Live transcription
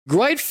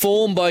Great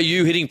form by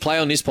you hitting play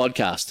on this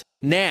podcast.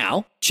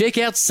 Now, check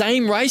out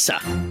Same Racer,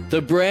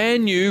 the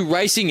brand new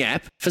racing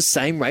app for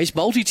same race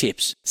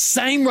multi-tips.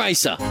 Same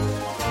Racer.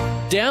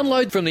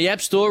 Download from the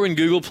App Store and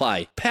Google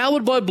Play.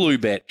 Powered by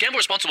Bluebet. Gamble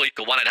responsibly.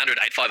 Call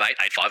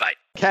 1-800-858-858.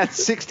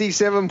 Cats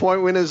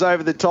 67-point winners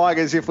over the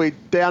Tigers. If we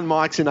down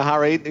Mike's in a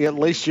hurry, at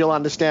least you'll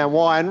understand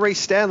why. And Reece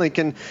Stanley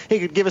could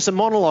give us a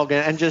monologue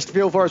and just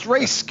feel for us.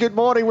 Reece, good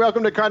morning.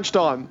 Welcome to Crunch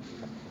Time.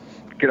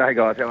 G'day,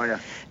 guys. How are you?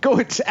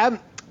 Good.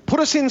 Put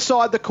us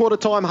inside the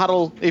quarter-time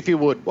huddle, if you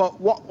would.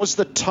 What was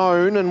the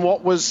tone and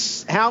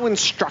how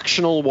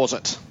instructional was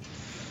it?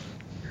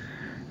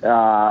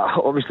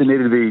 Obviously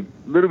needed to be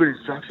a little bit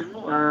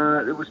instructional.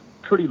 It was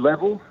pretty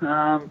level.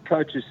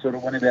 Coaches sort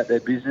of went about their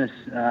business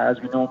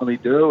as we normally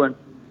do and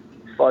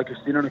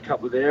focused in on a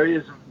couple of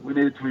areas we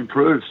needed to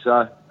improve.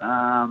 So,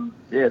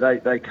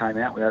 they came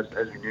out,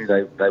 as we knew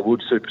they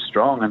would, super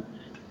strong. And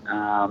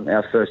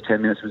our first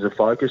 10 minutes was a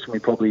focus, and we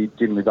probably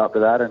didn't live up to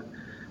that and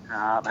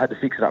had to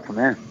fix it up from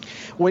there.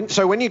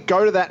 When you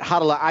go to that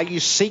huddle, are you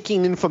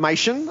seeking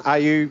information? Are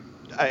you...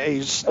 a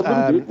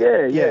little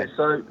bit, yeah.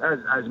 So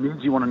as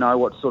mids, you want to know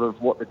what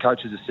the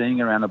coaches are seeing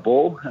around the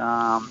ball,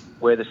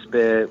 where the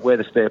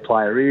spare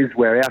player is,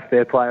 where our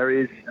spare player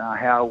is,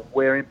 how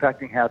we're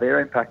impacting, how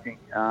they're impacting.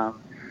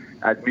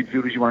 As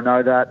midfielders, you want to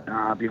know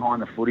that.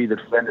 Behind the footy, the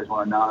defenders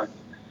want to know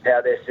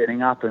how they're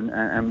setting up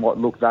and what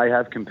look they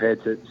have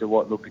compared to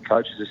what look the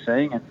coaches are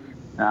seeing.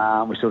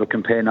 And we sort of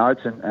compare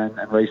notes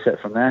and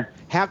reset from there.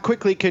 How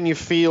quickly can you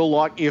feel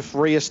like you've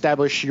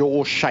re-established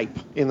your shape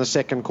in the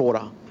second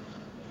quarter?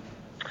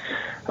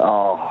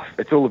 Oh,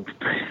 it's all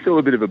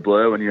a bit of a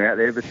blur when you're out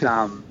there. But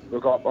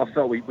look, I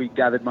felt we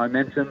gathered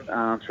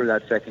momentum through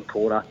that second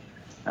quarter.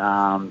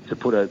 To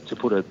put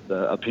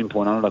a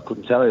pinpoint on it, I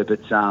couldn't tell you.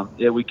 But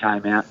we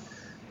came out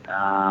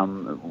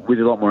with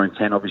a lot more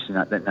intent, obviously,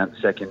 in that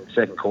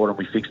second quarter, and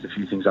we fixed a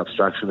few things up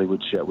structurally,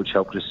 which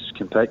helped us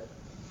compete.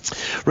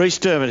 Reece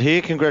Dermott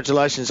here.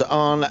 Congratulations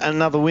on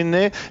another win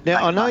there.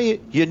 Now, I know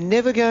you're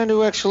never going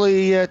to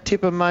actually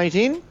tip a mate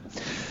in.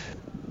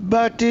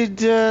 But did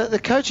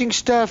the coaching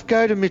staff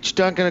go to Mitch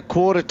Duncan at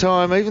quarter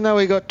time, even though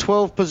he got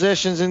 12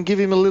 possessions, and give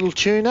him a little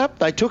tune-up?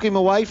 They took him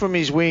away from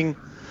his wing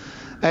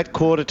at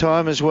quarter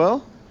time as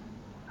well?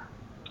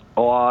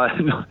 Oh,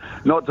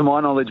 not to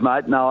my knowledge,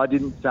 mate. No, I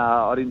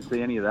didn't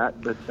see any of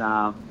that. But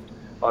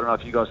I don't know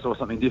if you guys saw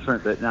something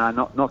different, but no,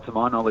 not to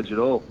my knowledge at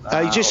all.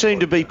 He just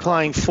seemed to be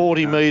playing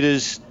 40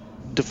 metres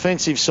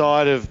defensive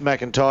side of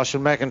McIntosh,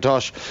 and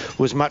McIntosh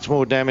was much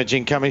more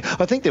damaging coming.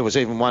 I think there was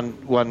even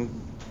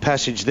one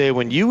passage there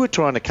when you were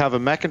trying to cover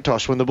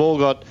McIntosh when the ball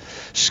got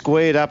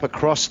squared up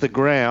across the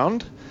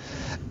ground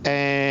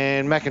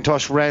and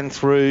McIntosh ran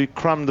through,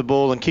 crumbed the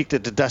ball and kicked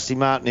it to Dusty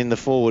Martin in the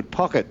forward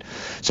pocket.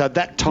 So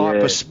that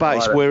type of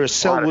space, whereas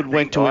Selwood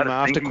went to him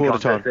after quarter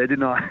time. There,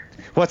 didn't I?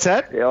 What's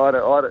that? Yeah, I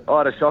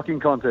had a shocking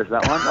contest,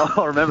 that one.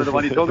 I remember the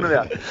one you're talking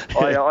about.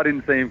 I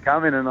didn't see him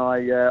coming, and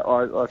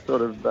I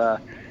sort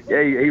of...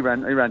 he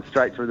ran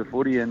straight through the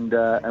footy and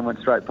went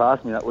straight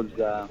past me. That was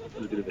a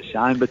bit of a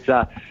shame. But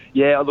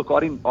look,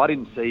 I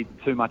didn't see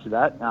too much of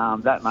that.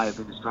 That may have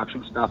been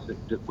instruction stuff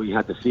that we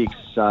had to fix.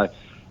 So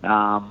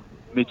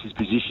Mitch's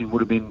position would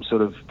have been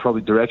sort of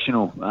probably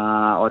directional.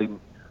 I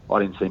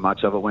didn't see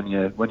much of it when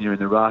you're in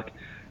the ruck.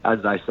 As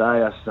they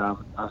say,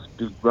 us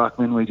big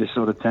ruckmen, we just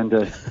sort of tend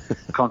to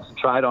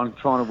concentrate on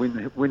trying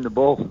to win the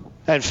ball.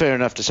 And fair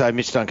enough to say,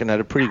 Mitch Duncan had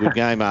a pretty good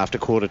game after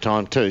quarter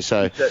time too.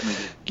 So,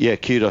 yeah,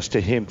 kudos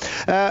to him.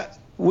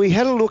 We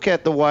had a look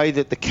at the way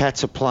that the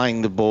Cats are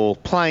playing the ball,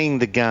 playing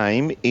the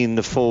game in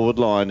the forward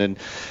line,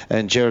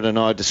 and Jared and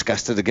I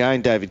discussed it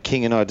again. David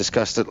King and I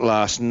discussed it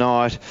last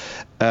night,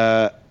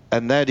 and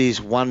that is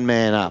one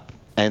man up.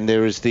 And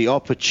there is the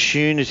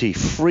opportunity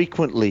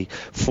frequently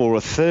for a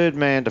third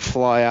man to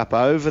fly up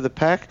over the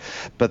pack,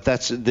 but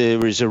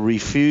there is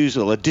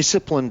a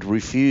disciplined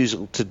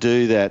refusal to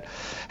do that.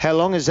 How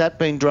long has that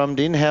been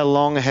drummed in? How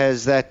long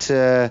has that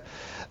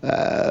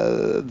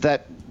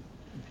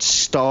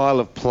style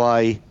of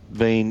play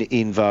been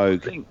in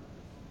vogue?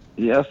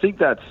 I think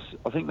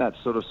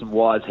that's sort of some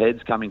wise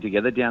heads coming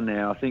together down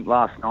there. I think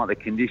last night the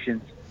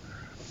conditions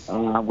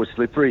were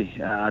slippery.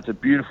 It's a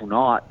beautiful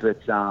night,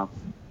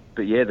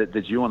 but yeah,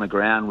 the dew on the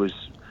ground was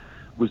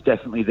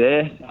definitely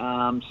there.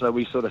 So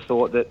we sort of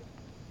thought that,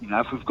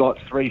 if we've got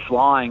three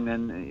flying,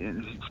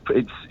 then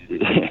it's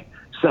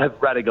so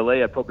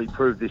Ratugolea probably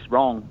proved this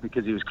wrong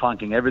because he was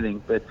clunking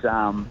everything. But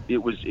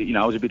it was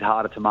a bit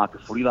harder to mark the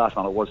footy last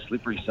night. It was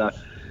slippery. So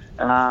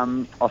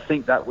I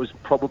think that was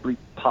probably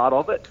part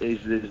of it,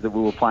 is that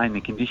we were playing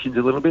the conditions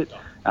a little bit.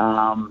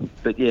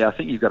 But yeah, I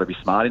think you've got to be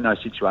smart in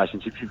those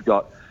situations. If you've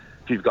got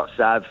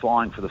Sav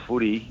flying for the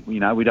footy, we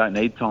don't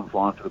need Tom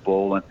flying for the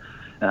ball,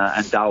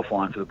 and Dale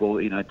flying for the ball.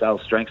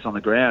 Dale's strength's on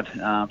the ground,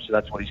 so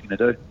that's what he's going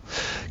to do.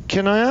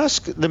 Can I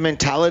ask the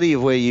mentality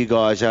of where you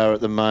guys are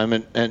at the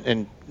moment?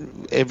 And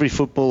every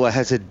footballer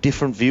has a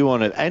different view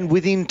on it, and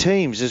within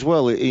teams as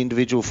well,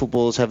 individual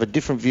footballers have a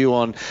different view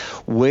on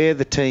where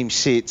the team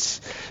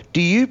sits.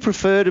 Do you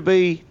prefer to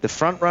be the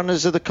front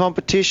runners of the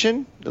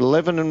competition,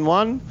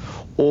 11-1,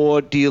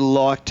 or do you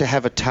like to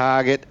have a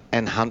target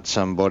and hunt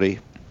somebody?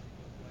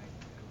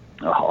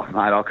 Oh,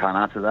 mate, I can't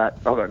answer that.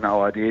 I've got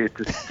no idea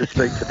to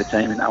speak for the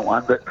team in that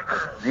one. But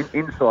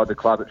inside the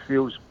club, it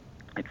feels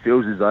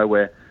as though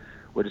we're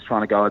just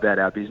trying to go about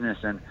our business.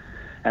 And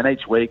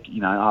each week,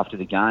 after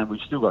the game,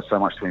 we've still got so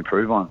much to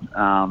improve on.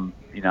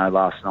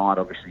 Last night,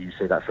 obviously, you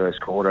see that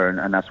first quarter,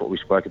 and that's what we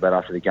spoke about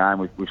after the game.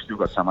 We've still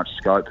got so much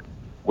scope,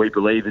 we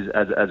believe,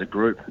 as a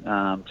group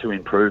to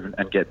improve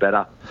and get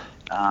better,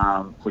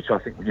 which I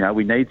think,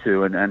 we need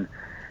to. And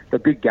the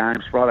big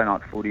games, Friday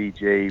night footy,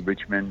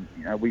 Richmond,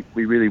 we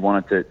really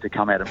wanted to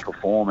come out and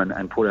perform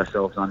and put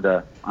ourselves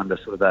under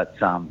sort of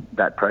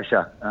that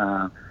pressure.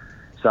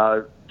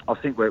 So I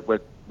think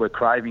we're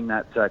craving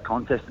that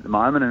contest at the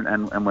moment,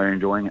 and we're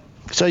enjoying it.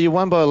 So you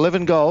won by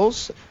 11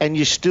 goals, and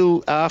you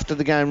still, after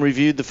the game,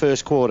 reviewed the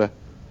first quarter?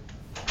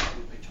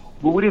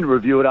 Well, we didn't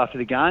review it after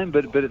the game,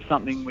 but it's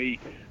something we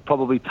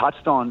probably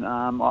touched on.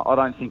 I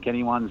don't think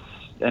anyone's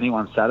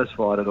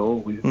satisfied at all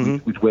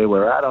with where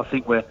we're at. I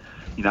think we're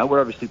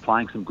obviously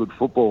playing some good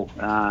football,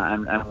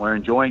 and we're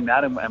enjoying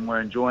that, and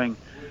we're enjoying,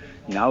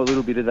 a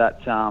little bit of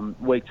that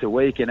week to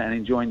week and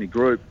enjoying the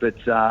group.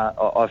 But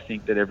I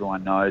think that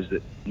everyone knows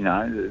that,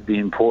 the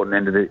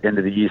important end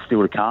of the year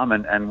still to come,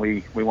 and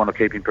we want to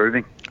keep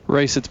improving.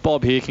 Reece, it's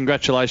Bob here.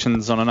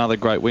 Congratulations on another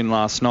great win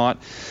last night.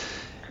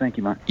 Thank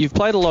you, mate. You've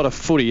played a lot of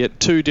footy at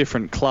two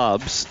different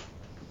clubs.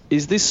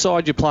 Is this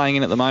side you're playing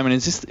in at the moment,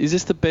 is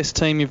this the best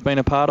team you've been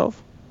a part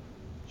of?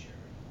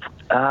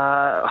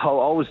 I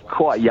was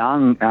quite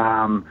young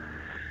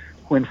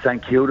when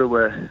St Kilda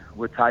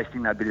were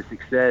tasting that bit of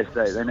success.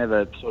 They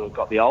never sort of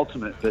got the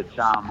ultimate, but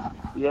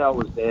I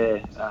was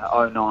there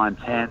 09,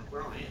 10,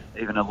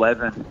 even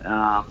 11,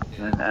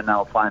 and they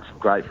were playing some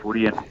great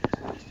footy. And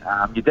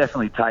you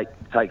definitely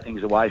take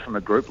things away from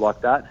a group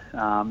like that.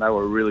 They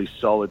were a really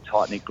solid,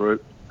 tight-knit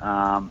group.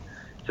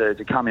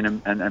 To come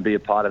in and be a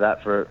part of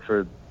that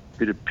for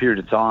a period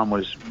of time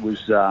was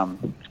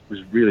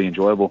really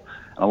enjoyable.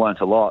 I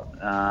learnt a lot.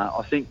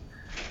 I think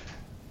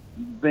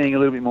being a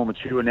little bit more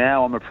mature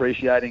now, I'm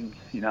appreciating,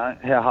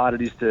 how hard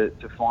it is to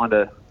find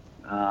a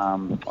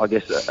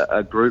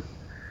group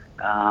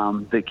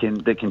that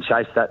can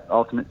chase that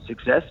ultimate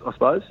success, I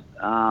suppose.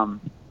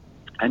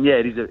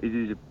 It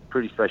is a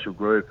pretty special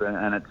group,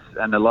 and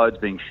the load's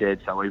being shared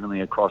so evenly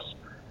across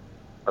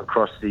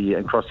the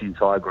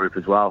entire group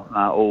as well.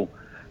 All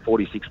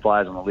 46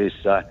 players on the list,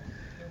 so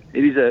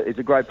it's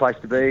a great place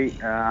to be.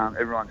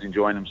 Everyone's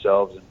enjoying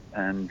themselves.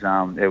 And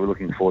we're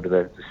looking forward to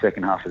the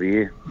second half of the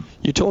year.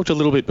 You talked a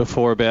little bit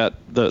before about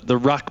the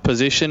ruck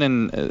position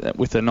and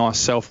with a nice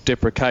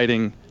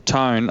self-deprecating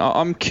tone.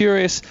 I'm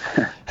curious,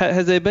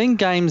 has there been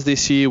games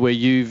this year where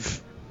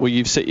you've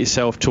set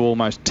yourself to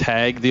almost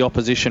tag the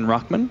opposition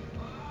ruckman?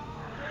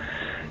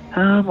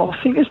 I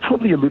think there's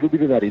probably a little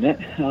bit of that in it.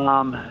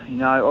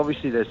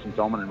 Obviously there's some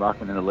dominant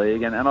ruckmen in the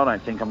league, and I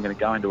don't think I'm going to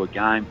go into a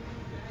game,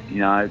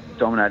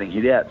 dominating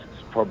hitouts.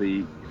 It's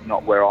probably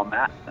not where I'm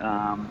at.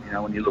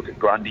 When you look at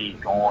Grundy,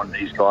 Gawn,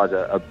 these guys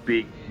are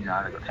big, they've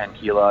got 10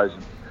 kilos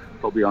and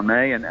probably on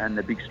me, and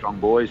they're big, strong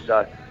boys.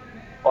 So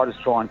I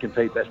just try and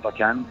compete best I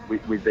can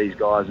with these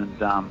guys and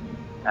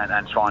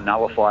try and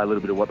nullify a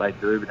little bit of what they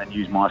do, but then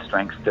use my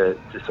strengths to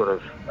sort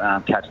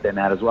of catch them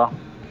out as well.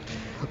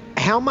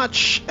 How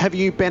much have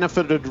you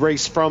benefited,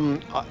 Reece,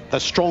 from the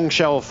strong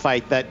show of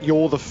fate that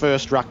you're the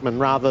first ruckman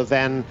rather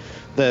than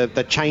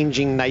the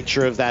changing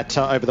nature of that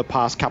over the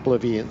past couple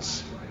of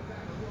years?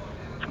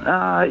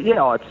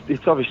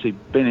 It's obviously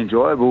been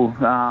enjoyable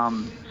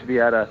to be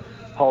able to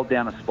hold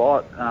down a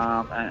spot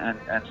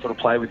and sort of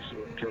play with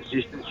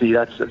consistency.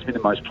 That's been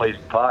the most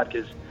pleasing part,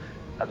 because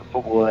as a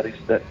footballer,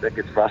 that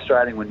gets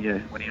frustrating when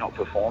you're not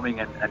performing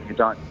and you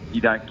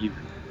don't give,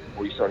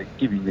 or you're sort of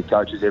giving the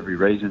coaches every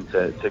reason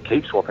to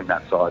keep swapping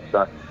that side.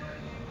 So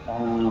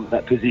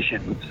that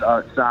position.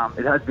 So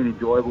it has been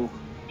enjoyable,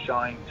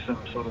 showing some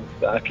sort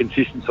of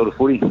consistent sort of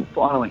footy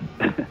finally.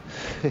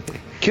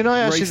 Can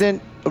I ask you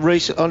then,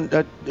 Reece,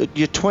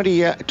 you're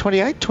 28,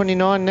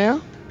 29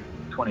 now?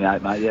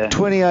 28, mate, yeah.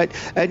 28,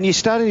 and you're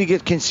starting to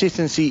get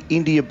consistency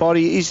into your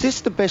body. Is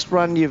this the best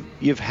run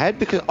you've had?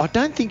 Because I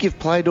don't think you've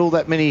played all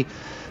that many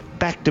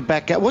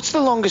back-to-back. What's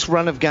the longest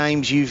run of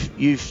games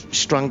you've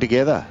strung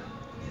together?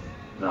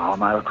 Oh,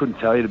 mate, I couldn't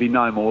tell you. It'd be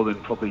no more than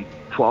probably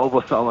 12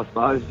 or so, I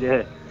suppose,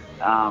 yeah.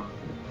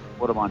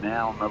 What am I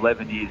now? I'm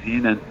 11 years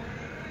in, and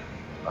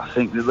I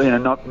think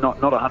not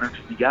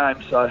 150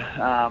 games. So,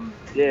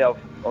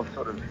 I've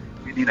sort of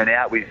been in and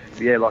out with,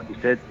 like you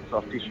said,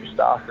 soft tissue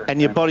stuff. And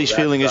your body's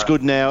feeling as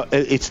good now,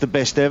 it's the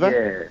best ever?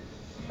 Yeah,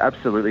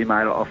 absolutely,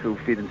 mate. I feel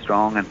fit and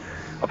strong, and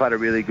I've had a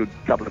really good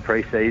couple of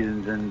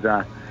pre-seasons, and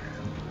touch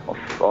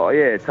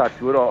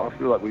wood, I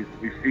feel like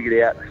we've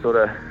figured out sort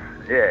of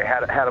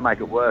how to make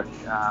it work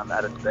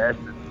at its best,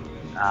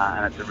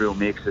 and it's a real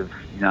mix of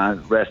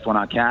rest when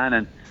I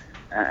can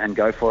and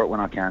go for it when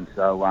I can.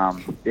 So I'm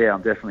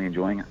definitely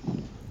enjoying it.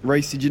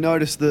 Reece, did you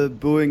notice the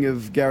booing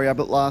of Gary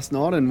Ablett last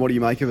night, and what do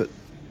you make of it?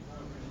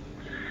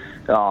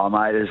 Oh,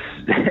 mate,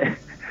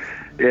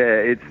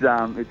 it's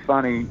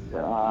funny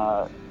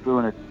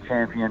booing a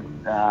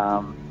champion,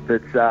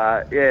 but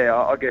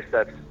I guess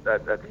that's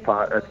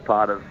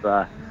part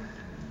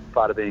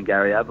of being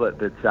Gary Ablett.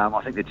 But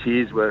I think the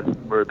cheers were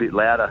a bit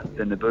louder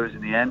than the boos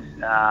in the end,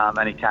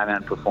 and he came out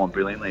and performed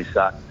brilliantly.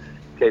 So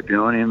keep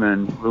doing him,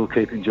 and we'll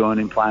keep enjoying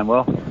him playing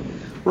well.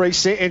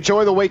 Reece,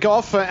 enjoy the week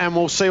off, and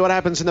we'll see what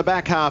happens in the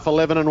back half.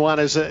 11-1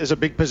 is a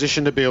big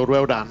position to build.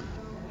 Well done.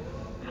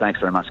 Thanks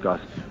very much, guys.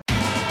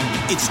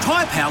 It's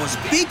Tyre Power's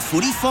Big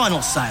Footy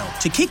Final Sale.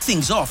 To kick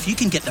things off, you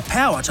can get the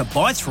power to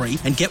buy 3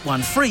 and get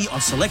 1 free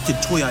on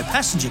selected Toyo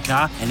passenger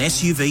car and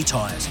SUV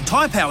tyres.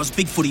 Tyre Power's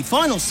Big Footy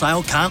Final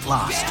Sale can't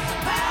last.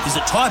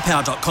 Visit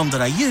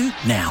tyrepower.com.au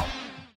now.